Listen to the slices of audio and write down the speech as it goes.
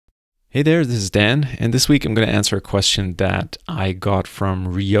Hey there, this is Dan, and this week I'm going to answer a question that I got from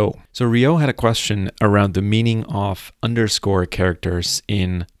Rio. So Rio had a question around the meaning of underscore characters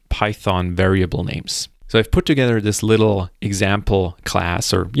in Python variable names. So I've put together this little example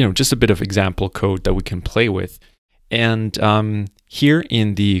class, or just a bit of example code that we can play with. And here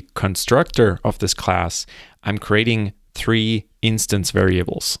in the constructor of this class, I'm creating 3 instance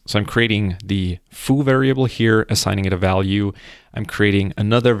variables. So I'm creating the foo variable here, assigning it a value. I'm creating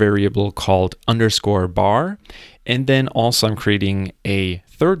another variable called underscore bar. And then also I'm creating a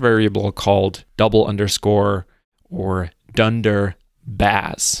third variable called double underscore or dunder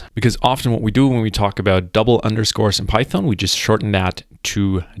baz. Because often what we do when we talk about double underscores in Python, we just shorten that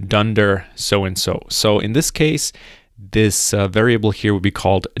to dunder so-and-so. So in this case, this variable here would be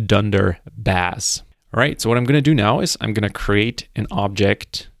called dunder baz. All right, so what I'm going to do now is I'm going to create an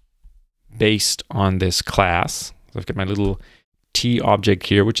object based on this class. So I've got my little T object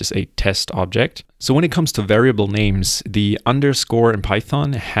here, which is a test object. So when it comes to variable names, the underscore in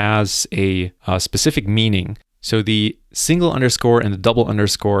Python has a specific meaning. So the single underscore and the double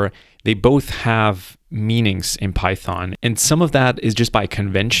underscore, they both have meanings in Python. And some of that is just by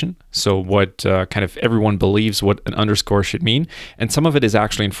convention. So what kind of everyone believes what an underscore should mean. And some of it is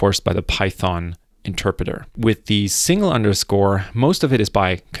actually enforced by the Python interpreter. With the single underscore, most of it is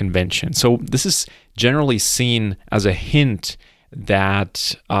by convention. So this is generally seen as a hint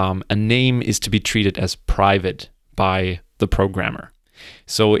that a name is to be treated as private by the programmer.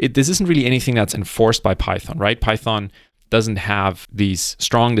 So this isn't really anything that's enforced by Python, right? Python doesn't have these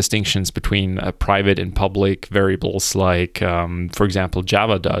strong distinctions between private and public variables like, for example,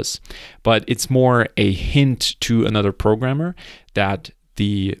 Java does. But it's more a hint to another programmer that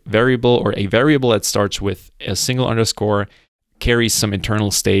the variable or a variable that starts with a single underscore carries some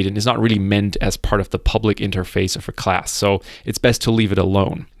internal state and is not really meant as part of the public interface of a class. So it's best to leave it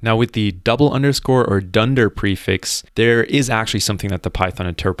alone. Now with the double underscore or dunder prefix, there is actually something that the Python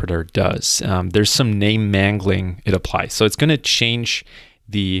interpreter does. There's some name mangling it applies. So it's going to change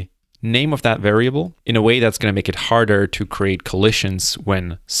the name of that variable in a way that's going to make it harder to create collisions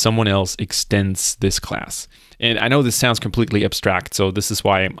when someone else extends this class. And I know this sounds completely abstract, so this is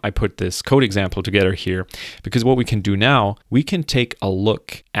why I put this code example together here, because what we can do now, we can take a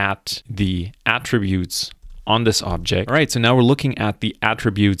look at the attributes on this object. All right, so now we're looking at the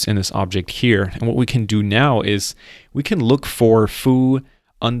attributes in this object here. And what we can do now is we can look for foo,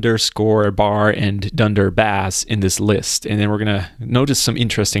 underscore bar, and dunder baz in this list. And then we're gonna notice some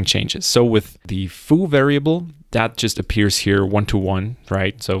interesting changes. So with the foo variable, that just appears here one-to-one,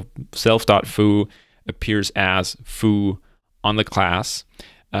 right? So self.foo appears as foo on the class.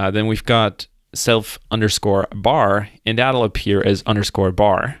 Then we've got self underscore bar, and that'll appear as underscore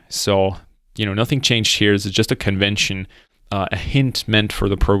bar. So, nothing changed here. This is just a convention, a hint meant for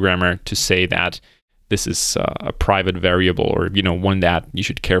the programmer to say that this is a private variable, or one that you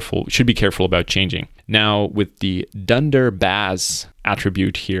should be careful about changing. Now with the dunder baz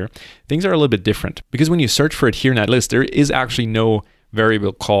attribute here, things are a little bit different, because when you search for it here in that list, there is actually no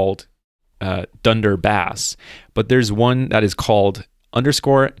variable called dunder baz, but there's one that is called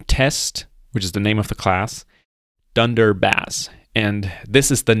underscore test, which is the name of the class, dunder baz. And this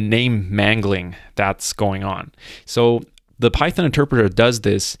is the name mangling that's going on. So the Python interpreter does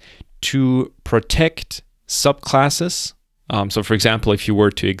this to protect subclasses. So for example, if you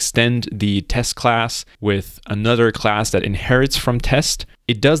were to extend the test class with another class that inherits from test,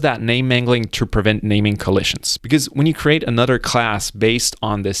 it does that name mangling to prevent naming collisions. Because when you create another class based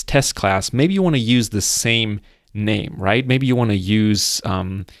on this test class, maybe you want to use the same name, right? Maybe you want to use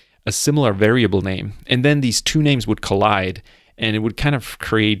a similar variable name. And then these two names would collide, and it would kind of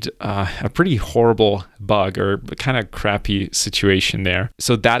create a pretty horrible bug or kind of crappy situation there.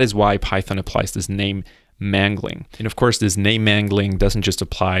 So that is why Python applies this name mangling. And of course, this name mangling doesn't just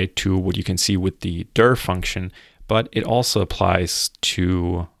apply to what you can see with the dir function, but it also applies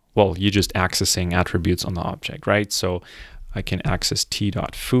to, well, you just accessing attributes on the object, right? So I can access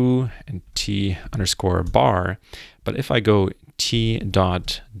t.foo and t underscore bar, but if I go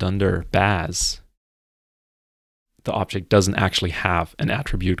t.dunder baz, the object doesn't actually have an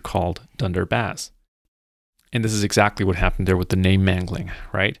attribute called dunder baz. And this is exactly what happened there with the name mangling,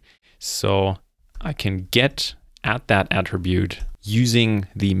 right? So I can get at that attribute using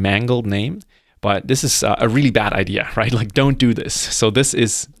the mangled name, but this is a really bad idea, right? Like, don't do this. So this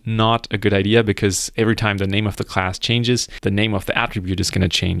is not a good idea, because every time the name of the class changes, the name of the attribute is going to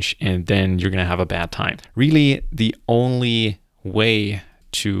change, and then you're going to have a bad time. Really, the only way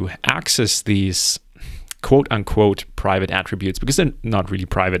to access these quote unquote private attributes, because they're not really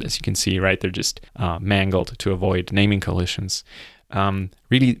private, as you can see, right? They're just mangled to avoid naming collisions.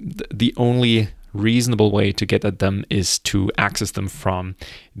 really the only reasonable way to get at them is to access them from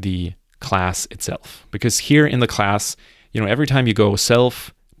the class itself. Because here in the class, every time you go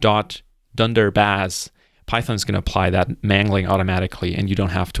self.dunderbaz, Python is going to apply that mangling automatically, and you don't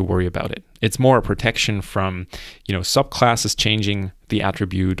have to worry about it. It's more a protection from, subclasses changing the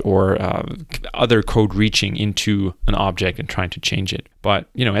attribute or other code reaching into an object and trying to change it. But,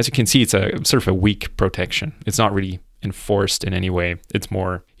 as you can see, it's a sort of a weak protection. It's not really enforced in any way. It's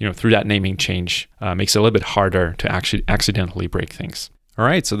more, through that naming change, makes it a little bit harder to actually accidentally break things. All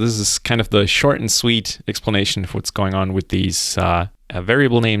right, so this is kind of the short and sweet explanation of what's going on with these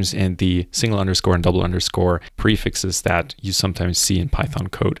variable names and the single underscore and double underscore prefixes that you sometimes see in Python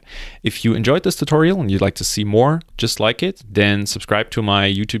code. If you enjoyed this tutorial and you'd like to see more just like it, then subscribe to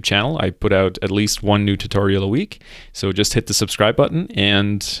my YouTube channel. I put out at least one new tutorial a week. So just hit the subscribe button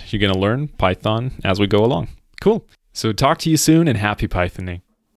and you're going to learn Python as we go along. Cool. So talk to you soon and happy Pythoning.